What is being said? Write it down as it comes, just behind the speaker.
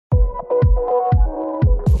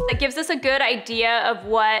gives us a good idea of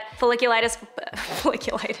what folliculitis,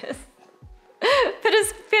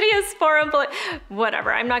 pityrosporum,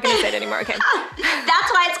 whatever, I'm not gonna say it anymore, okay.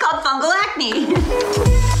 That's why it's called fungal acne.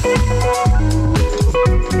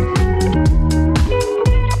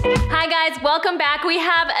 Hi guys, welcome back. We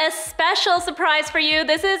have a special surprise for you.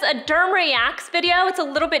 This is a Derm Reacts video. It's a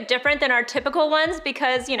little bit different than our typical ones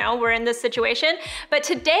because, you know, we're in this situation. But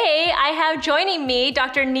today I have joining me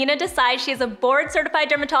Dr. Nina Desai. She's a board certified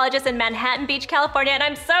dermatologist in Manhattan Beach, California, and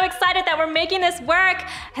I'm so excited that we're making this work.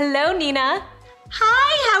 Hello, Nina.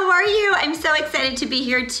 Hi, how are you? I'm so excited to be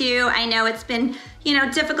here too. I know it's been, you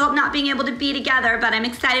know, difficult not being able to be together, but I'm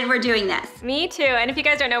excited we're doing this. Me too, and if you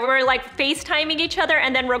guys don't know, we're like FaceTiming each other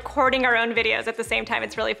and then recording our own videos at the same time.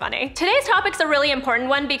 It's really funny. Today's topic's a really important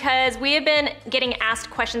one because we have been getting asked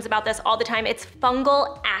questions about this all the time. It's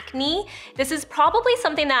fungal acne. This is probably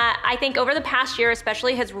something that I think over the past year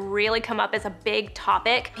especially has really come up as a big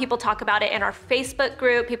topic. People talk about it in our Facebook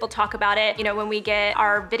group. People talk about it, you know, when we get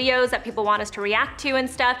our videos that people want us to react to and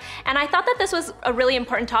stuff. And I thought that this was a really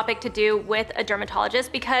important topic to do with a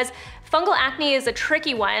dermatologist because fungal acne is a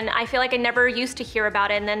tricky one. I feel like I never used to hear about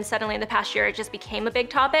it, and then suddenly in the past year it just became a big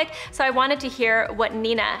topic. So I wanted to hear what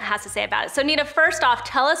Nina has to say about it. So Nina, first off,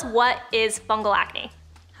 tell us what is fungal acne?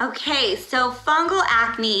 Okay, so fungal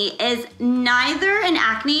acne is neither an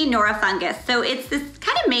acne nor a fungus. So it's this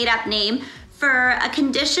kind of made up name for a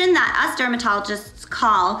condition that us dermatologists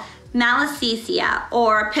call malassezia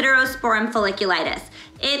or pityrosporum folliculitis.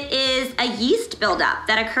 It is a yeast buildup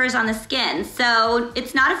that occurs on the skin. So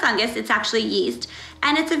it's not a fungus, it's actually yeast.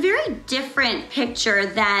 And it's a very different picture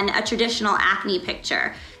than a traditional acne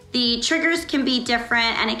picture. The triggers can be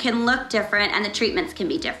different and it can look different and the treatments can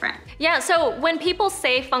be different. Yeah, so when people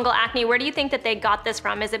say fungal acne, where do you think that they got this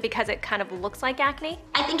from? Is it because it kind of looks like acne?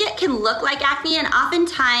 I think it can look like acne and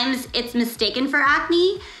oftentimes it's mistaken for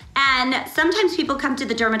acne. And sometimes people come to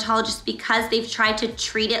the dermatologist because they've tried to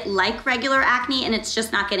treat it like regular acne and it's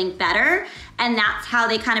just not getting better. And that's how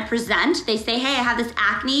they kind of present. They say, hey, I have this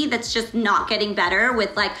acne that's just not getting better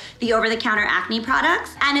with like the over-the-counter acne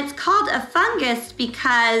products. And it's called a fungus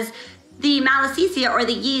because the malassezia or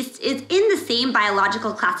the yeast is in the same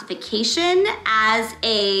biological classification as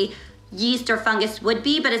a yeast or fungus would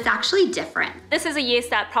be, but it's actually different. This is a yeast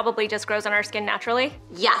that probably just grows on our skin naturally?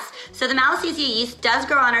 Yes, so the malassezia yeast does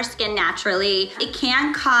grow on our skin naturally. It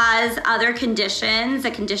can cause other conditions,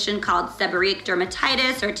 a condition called seborrheic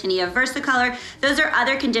dermatitis or tinea versicolor. Those are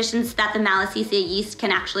other conditions that the malassezia yeast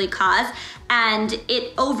can actually cause, and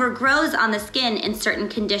it overgrows on the skin in certain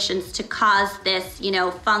conditions to cause this, you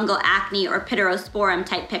know, fungal acne or pityrosporum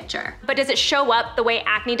type picture. But does it show up the way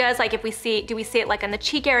acne does? Like if we see, do we see it like on the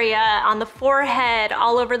cheek area, on the forehead,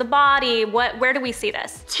 all over the body? Where do we see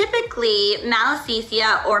this? Typically,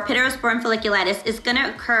 malassezia or pityrosporum folliculitis is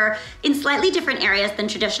gonna occur in slightly different areas than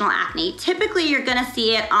traditional acne. Typically, you're gonna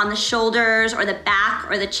see it on the shoulders or the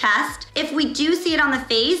back or the chest. If we do see it on the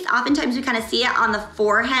face, oftentimes we kind of see it on the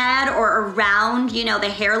forehead or around, you know, the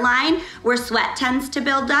hairline where sweat tends to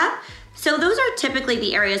build up. So those are typically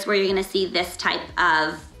the areas where you're gonna see this type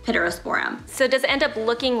of pityrosporum. So does it end up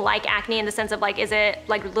looking like acne in the sense of like, is it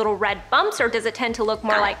like little red bumps or does it tend to look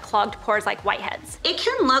more like clogged pores, like whiteheads? It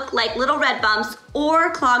can look like little red bumps or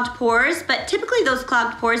clogged pores, but typically those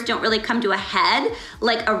clogged pores don't really come to a head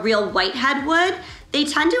like a real whitehead would. They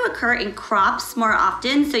tend to occur in crops more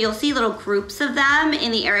often, so you'll see little groups of them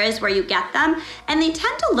in the areas where you get them, and they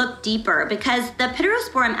tend to look deeper because the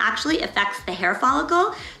pityrosporum actually affects the hair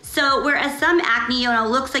follicle. So whereas some acne, you know,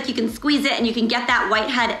 looks like you can squeeze it and you can get that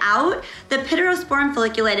whitehead out, the pityrosporum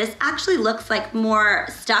folliculitis actually looks like more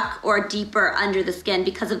stuck or deeper under the skin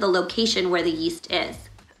because of the location where the yeast is.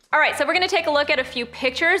 All right, so we're gonna take a look at a few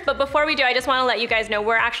pictures, but before we do, I just wanna let you guys know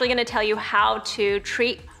we're actually gonna tell you how to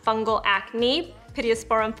treat fungal acne,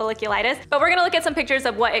 pityrosporum folliculitis, but we're gonna look at some pictures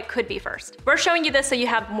of what it could be first. We're showing you this so you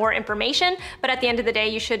have more information, but at the end of the day,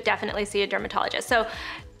 you should definitely see a dermatologist. So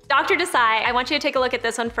Dr. Desai, I want you to take a look at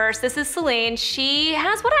this one first. This is Celine. She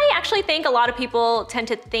has what I actually think a lot of people tend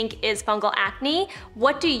to think is fungal acne.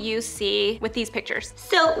 What do you see with these pictures?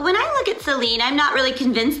 So when I look at Celine, I'm not really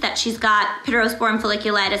convinced that she's got pityrosporum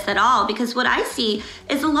folliculitis at all because what I see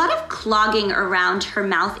is a lot of clogging around her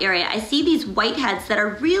mouth area. I see these whiteheads that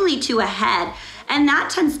are really to a head, and that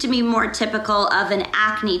tends to be more typical of an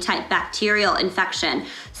acne type bacterial infection.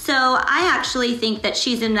 So I actually think that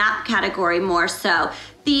she's in that category more so.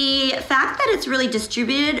 The fact that it's really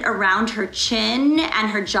distributed around her chin and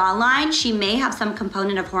her jawline, she may have some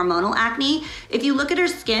component of hormonal acne. If you look at her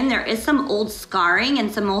skin, there is some old scarring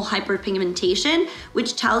and some old hyperpigmentation,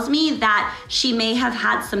 which tells me that she may have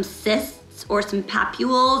had some cysts or some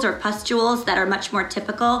papules or pustules that are much more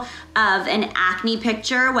typical of an acne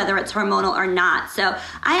picture, whether it's hormonal or not. So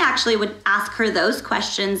I actually would ask her those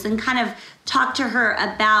questions and kind of talk to her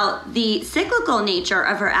about the cyclical nature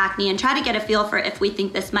of her acne and try to get a feel for if we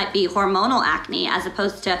think this might be hormonal acne as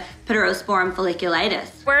opposed to pityrosporum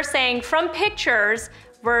folliculitis. We're saying from pictures,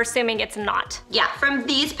 we're assuming it's not. Yeah, from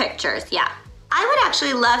these pictures, yeah. I would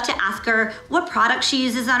actually love to ask her what product she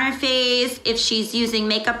uses on her face, if she's using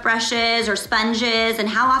makeup brushes or sponges, and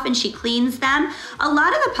how often she cleans them. A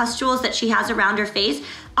lot of the pustules that she has around her face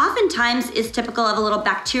oftentimes is typical of a little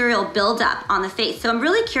bacterial buildup on the face. So I'm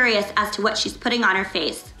really curious as to what she's putting on her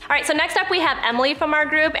face. All right, so next up we have Emily from our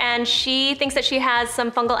group, and she thinks that she has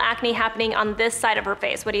some fungal acne happening on this side of her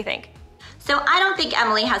face. What do you think? So I don't think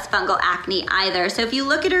Emily has fungal acne either. So if you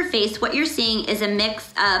look at her face, what you're seeing is a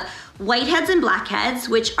mix of whiteheads and blackheads,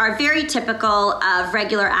 which are very typical of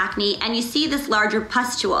regular acne, and you see this larger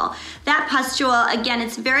pustule. That pustule, again,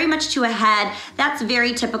 it's very much to a head. That's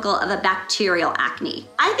very typical of a bacterial acne.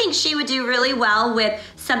 I think she would do really well with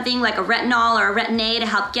something like a retinol or a Retin-A to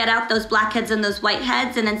help get out those blackheads and those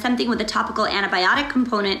whiteheads, and then something with a topical antibiotic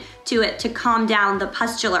component to it to calm down the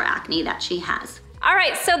pustular acne that she has. All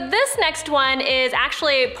right, so this next one is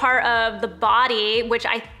actually part of the body, which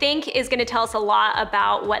I think is gonna tell us a lot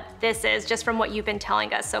about what this is, just from what you've been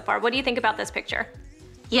telling us so far. What do you think about this picture?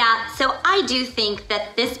 Yeah, so I do think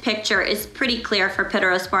that this picture is pretty clear for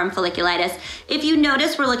pityrosporum folliculitis. If you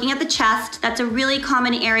notice, we're looking at the chest. That's a really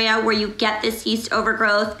common area where you get this yeast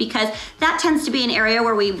overgrowth, because that tends to be an area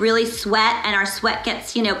where we really sweat and our sweat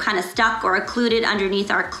gets, kind of stuck or occluded underneath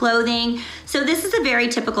our clothing. So this is a very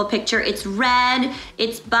typical picture. It's red,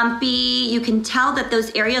 it's bumpy. You can tell that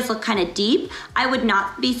those areas look kind of deep. I would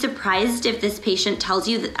not be surprised if this patient tells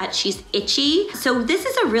you that she's itchy. So this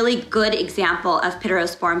is a really good example of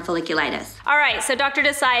pityrosporum folliculitis. All right, so Dr.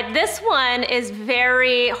 Desai, this one is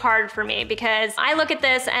very hard for me because I look at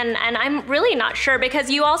this and I'm really not sure, because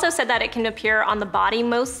you also said that it can appear on the body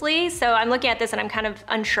mostly. So I'm looking at this and I'm kind of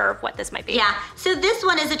unsure of what this might be. Yeah, so this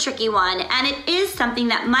one is a tricky one, and it is something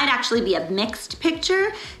that might actually be a mixed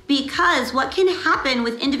picture, because what can happen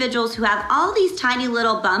with individuals who have all these tiny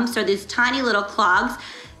little bumps or these tiny little clogs,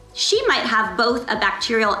 she might have both a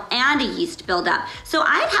bacterial and a yeast buildup. So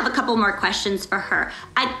I'd have a couple more questions for her.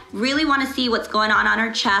 I really want to see what's going on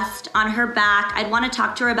her chest, on her back. I'd want to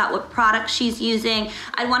talk to her about what products she's using.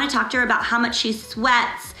 I'd want to talk to her about how much she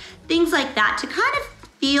sweats, things like that, to kind of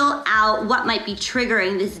feel out what might be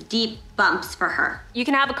triggering this deep bumps for her. You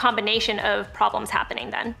can have a combination of problems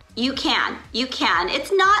happening then. You can.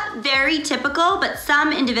 It's not very typical, but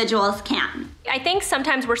some individuals can. I think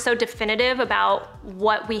sometimes we're so definitive about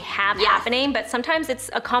what we have happening, but sometimes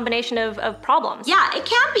it's a combination of problems. Yeah, it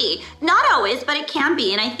can be. Not always, but it can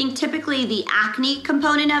be. And I think typically the acne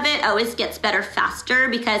component of it always gets better faster,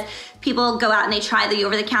 because people go out and they try the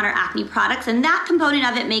over-the-counter acne products, and that component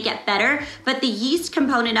of it may get better, but the yeast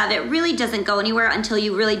component of it really doesn't go anywhere until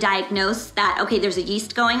you really diagnose that, okay, there's a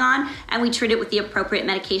yeast going on, and we treat it with the appropriate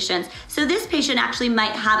medications. So this patient actually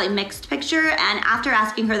might have a mixed picture, and after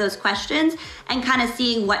asking her those questions and kind of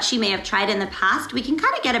seeing what she may have tried in the past, we can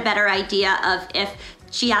kind of get a better idea of if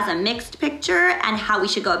she has a mixed picture and how we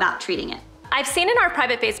should go about treating it. I've seen in our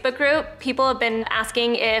private Facebook group, people have been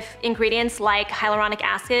asking if ingredients like hyaluronic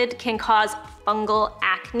acid can cause fungal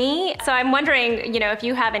acne. So I'm wondering, if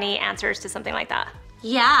you have any answers to something like that.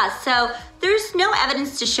 Yeah, so there's no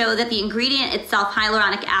evidence to show that the ingredient itself,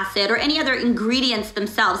 hyaluronic acid, or any other ingredients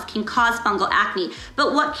themselves can cause fungal acne.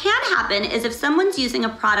 But what can happen is if someone's using a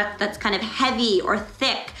product that's kind of heavy or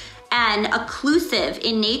thick and occlusive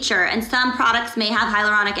in nature, and some products may have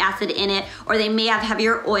hyaluronic acid in it, or they may have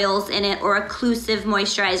heavier oils in it, or occlusive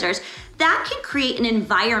moisturizers, that can create an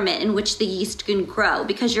environment in which the yeast can grow,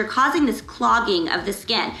 because you're causing this clogging of the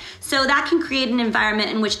skin. So that can create an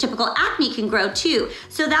environment in which typical acne can grow too.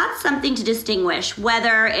 So that's something to distinguish,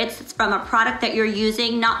 whether it's from a product that you're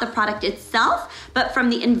using, not the product itself, but from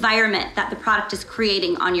the environment that the product is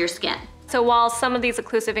creating on your skin. So while some of these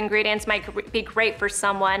occlusive ingredients might be great for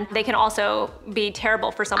someone, they can also be terrible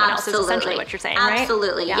for someone else, is essentially what you're saying, right?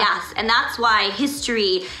 Absolutely, yes. And that's why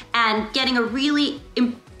history and getting a really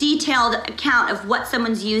detailed account of what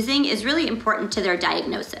someone's using is really important to their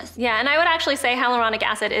diagnosis. Yeah, and I would actually say hyaluronic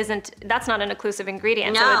acid that's not an occlusive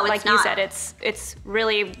ingredient. No, so like it's not. You said, it's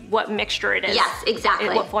really what mixture it is. Yes,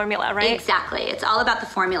 exactly. What formula, right? Exactly, it's all about the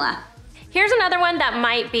formula. Here's another one that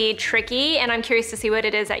might be tricky, and I'm curious to see what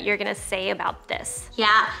it is that you're gonna say about this.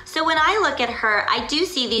 Yeah, so when I look at her, I do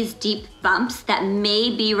see these deep bumps that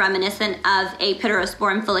may be reminiscent of a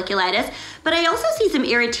pityrosporum folliculitis, but I also see some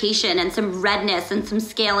irritation and some redness and some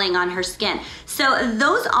scaling on her skin. So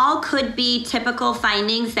those all could be typical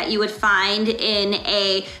findings that you would find in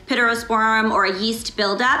a pityrosporum or a yeast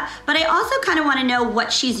buildup, but I also kind of want to know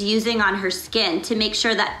what she's using on her skin to make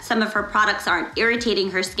sure that some of her products aren't irritating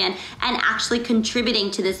her skin and actually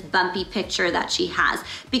contributing to this bumpy picture that she has.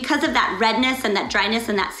 Because of that redness and that dryness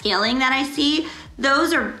and that scaling that I see,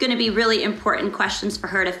 those are going to be really important questions for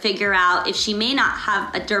her to figure out if she may not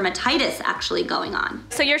have a dermatitis actually going on.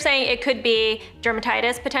 So you're saying it could be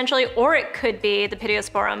dermatitis potentially, or it could be the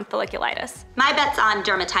pityrosporum folliculitis? My bet's on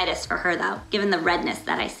dermatitis for her though, given the redness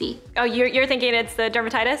that I see. Oh, you're thinking it's the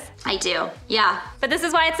dermatitis? I do, yeah. But this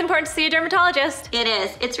is why it's important to see a dermatologist. It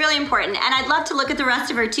is, it's really important. And I'd love to look at the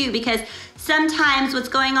rest of her too, because sometimes what's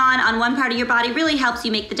going on one part of your body really helps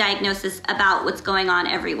you make the diagnosis about what's going on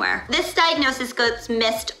everywhere. This diagnosis gets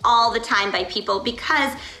missed all the time by people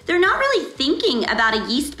because they're not really thinking about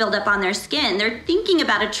a yeast buildup on their skin. They're thinking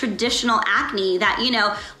about a traditional acne that,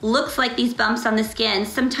 looks like these bumps on the skin.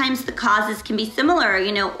 Sometimes the causes can be similar,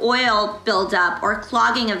 oil buildup or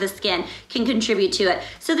clogging of the skin can contribute to it.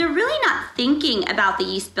 So they're really not thinking about the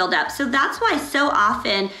yeast buildup. So that's why so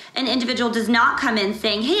often an individual does not come in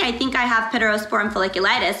saying, hey, I think I have pityrosporum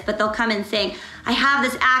folliculitis, but they'll come in saying, I have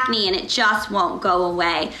this acne and it just won't go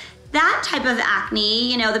away. That type of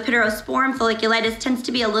acne, the pityrosporum folliculitis tends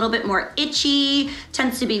to be a little bit more itchy,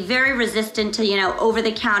 tends to be very resistant to,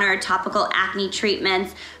 over-the-counter topical acne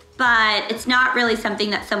treatments, but it's not really something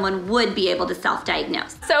that someone would be able to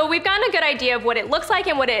self-diagnose. So we've gotten a good idea of what it looks like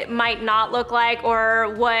and what it might not look like,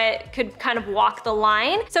 or what could kind of walk the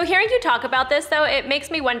line. So hearing you talk about this though, it makes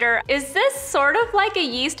me wonder, is this sort of like a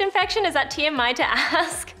yeast infection? Is that TMI to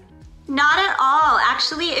ask? Not at all.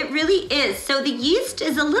 Actually, it really is. So the yeast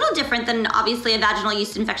is a little different than obviously a vaginal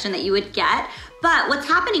yeast infection that you would get, but what's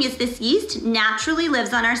happening is this yeast naturally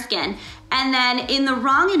lives on our skin, and then in the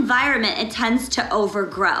wrong environment, it tends to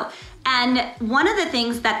overgrow. And one of the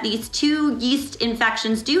things that these two yeast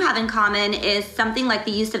infections do have in common is something like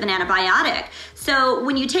the use of an antibiotic. So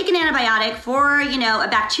when you take an antibiotic for, a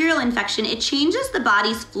bacterial infection, it changes the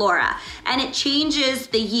body's flora and it changes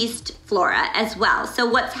the yeast flora as well. So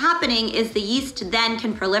what's happening is the yeast then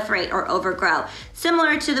can proliferate or overgrow,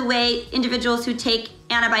 similar to the way individuals who take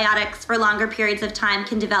antibiotics for longer periods of time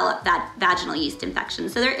can develop that vaginal yeast infection.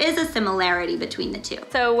 So there is a similarity between the two.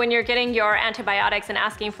 So when you're getting your antibiotics and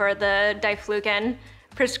asking for the diflucan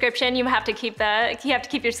prescription, you have to keep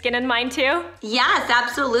your skin in mind too? Yes,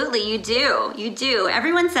 absolutely, you do.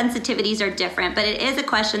 Everyone's sensitivities are different, but it is a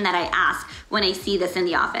question that I ask when I see this in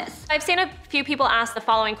the office. I've seen a few people ask the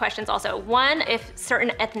following questions also. One, if certain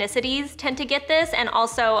ethnicities tend to get this, and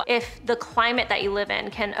also if the climate that you live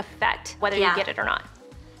in can affect whether you get it or not.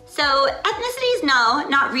 So ethnicities, no,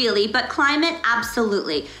 not really, but climate,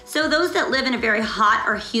 absolutely. So those that live in a very hot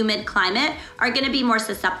or humid climate are gonna be more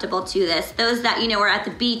susceptible to this. Those that, are at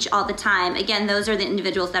the beach all the time, again, those are the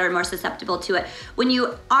individuals that are more susceptible to it. When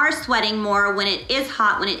you are sweating more, when it is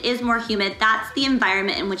hot, when it is more humid, that's the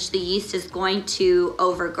environment in which the yeast is going to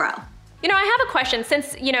overgrow. I have a question.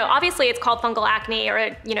 Since, obviously it's called fungal acne,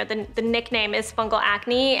 or, the nickname is fungal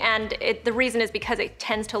acne, and the reason is because it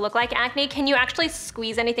tends to look like acne. Can you actually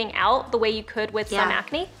squeeze anything out the way you could with some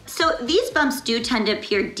acne? So these bumps do tend to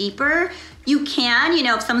appear deeper. You can,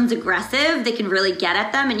 if someone's aggressive, they can really get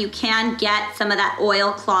at them, and you can get some of that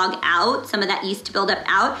oil clog out, some of that yeast buildup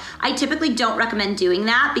out. I typically don't recommend doing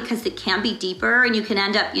that because it can be deeper and you can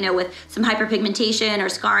end up, with some hyperpigmentation or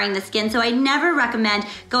scarring the skin. So I never recommend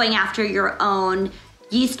going after your own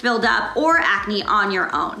yeast buildup or acne on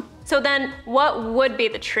your own. So then what would be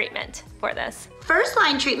the treatment for this? First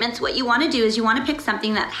line treatments, what you want to do is you want to pick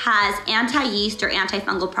something that has anti-yeast or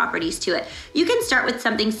antifungal properties to it. You can start with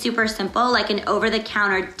something super simple like an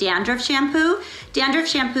over-the-counter dandruff shampoo.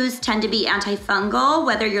 Dandruff shampoos tend to be antifungal,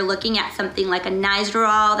 whether you're looking at something like a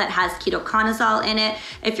Nizoral that has ketoconazole in it,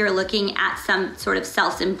 if you're looking at some sort of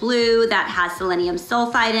Selsun Blue that has selenium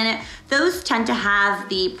sulfide in it, those tend to have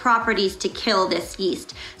the properties to kill this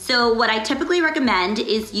yeast. So what I typically recommend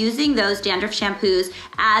is using those dandruff shampoos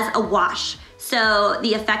as a wash. So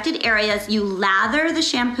the affected areas, you lather the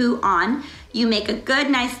shampoo on, you make a good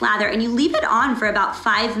nice lather, and you leave it on for about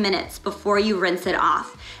 5 minutes before you rinse it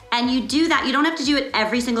off. And you do that, you don't have to do it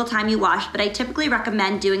every single time you wash, but I typically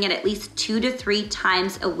recommend doing it at least 2 to 3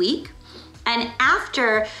 times a week. And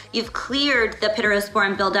after you've cleared the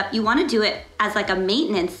pityrosporum buildup, you want to do it as like a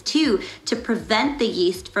maintenance too, to prevent the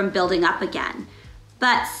yeast from building up again.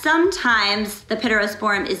 but sometimes the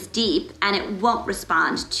pityrosporum is deep and it won't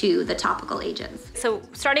respond to the topical agents. So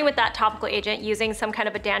starting with that topical agent, using some kind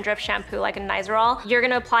of a dandruff shampoo like a Nizoral, you're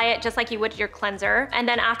gonna apply it just like you would your cleanser. And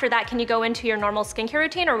then after that, can you go into your normal skincare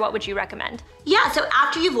routine, or what would you recommend? Yeah, so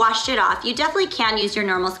after you've washed it off, you definitely can use your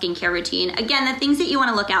normal skincare routine. Again, the things that you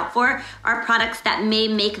wanna look out for are products that may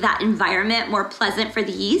make that environment more pleasant for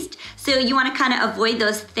the yeast. So you wanna kind of avoid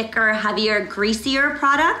those thicker, heavier, greasier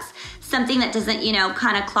products, something that doesn't,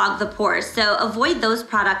 kind of clog the pores. So avoid those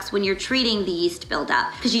products when you're treating the yeast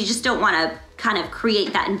buildup, because you just don't wanna kind of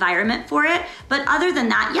create that environment for it. But other than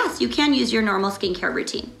that, yes, you can use your normal skincare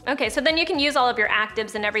routine. Okay, so then you can use all of your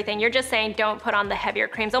actives and everything. You're just saying don't put on the heavier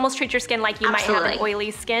creams. Almost treat your skin like you Absolutely. might have an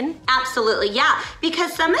oily skin. Absolutely, yeah.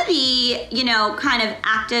 Because some of the, kind of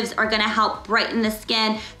actives are gonna help brighten the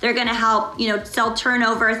skin. They're gonna help, cell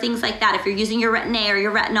turnover, things like that. If you're using your Retin-A or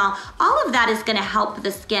your retinol, all of that is gonna help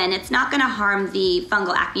the skin. It's not gonna harm the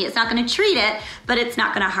fungal acne. It's not gonna treat it, but it's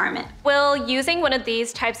not gonna harm it. Will using one of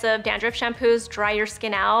these types of dandruff shampoos dry your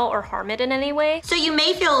skin out or harm it in any way? So you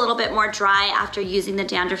may feel a little bit more dry after using the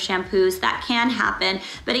dandruff shampoos. That can happen.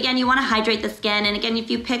 But again, you wanna hydrate the skin. And again, if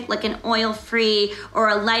you pick like an oil-free or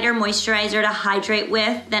a lighter moisturizer to hydrate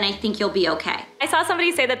with, then I think you'll be okay. I saw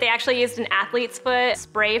somebody say that they actually used an athlete's foot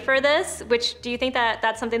spray for this, which do you think that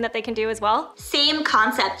that's something that they can do as well? Same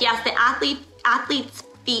concept. Yes, the athlete's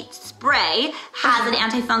feet spray has an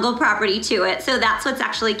antifungal property to it, so that's what's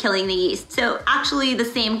actually killing the yeast. So actually the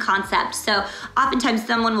same concept. So oftentimes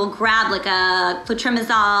someone will grab like a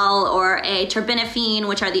clotrimazole or a terbinafine,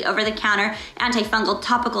 which are the over-the-counter antifungal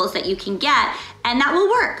topicals that you can get, and that will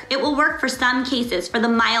work. It will work for some cases. For the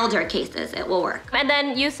milder cases, it will work. And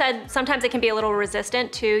then you said sometimes it can be a little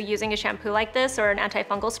resistant to using a shampoo like this or an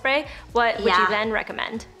antifungal spray. What would you then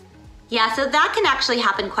recommend? Yeah, so that can actually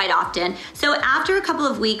happen quite often. So after a couple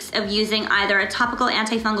of weeks of using either a topical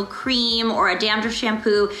antifungal cream or a dandruff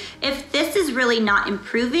shampoo, if this is really not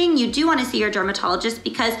improving, you do want to see your dermatologist,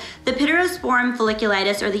 because the pityrosporum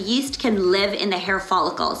folliculitis, or the yeast, can live in the hair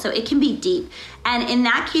follicle, so it can be deep. And in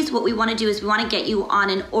that case, what we want to do is we want to get you on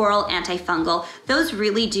an oral antifungal. Those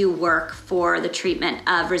really do work for the treatment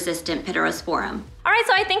of resistant pityrosporum. All right,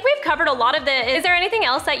 so I think we've covered a lot of this. Is there anything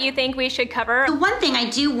else that you think we should cover? The one thing I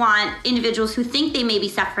do want individuals who think they may be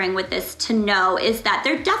suffering with this to know is that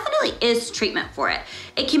there definitely is treatment for it.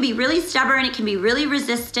 It can be really stubborn, it can be really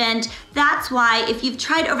resistant. That's why if you've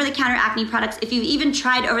tried over-the-counter acne products, if you've even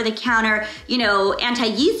tried over-the-counter,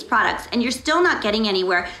 anti-yeast products, and you're still not getting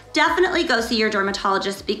anywhere, definitely go see your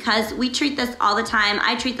dermatologist, because we treat this all the time.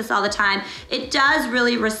 I treat this all the time. It does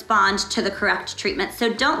really respond to the correct treatment.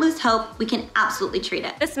 So don't lose hope. We can absolutely treat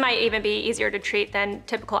it. This might even be easier to treat than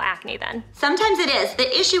typical acne then. Sometimes it is.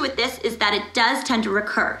 The issue with this is that it does tend to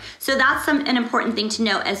recur. So that's an important thing to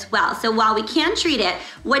note as well. So while we can treat it,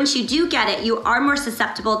 once you do get it, you are more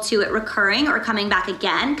susceptible to it recurring or coming back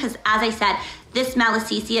again, because as I said, this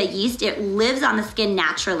malassezia yeast, it lives on the skin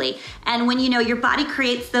naturally. And when your body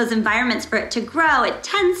creates those environments for it to grow, it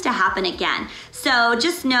tends to happen again. So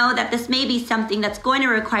just know that this may be something that's going to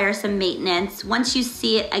require some maintenance. Once you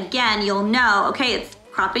see it again, you'll know, okay, it's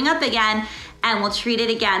cropping up again, and we'll treat it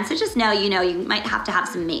again. So just know, you might have to have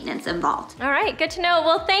some maintenance involved. All right, good to know.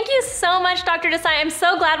 Well, thank you so much, Dr. Desai. I'm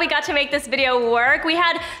so glad we got to make this video work. We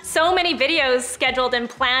had so many videos scheduled and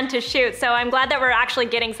planned to shoot, so I'm glad that we're actually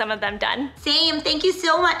getting some of them done. Same. Thank you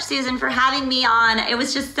so much, Susan, for having me on. It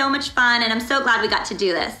was just so much fun, and I'm so glad we got to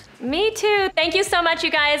do this. Me too. Thank you so much,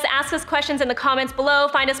 you guys. Ask us questions in the comments below.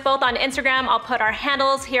 Find us both on Instagram. I'll put our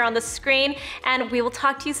handles here on the screen, and we will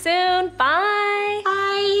talk to you soon. Bye.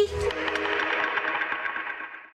 Bye.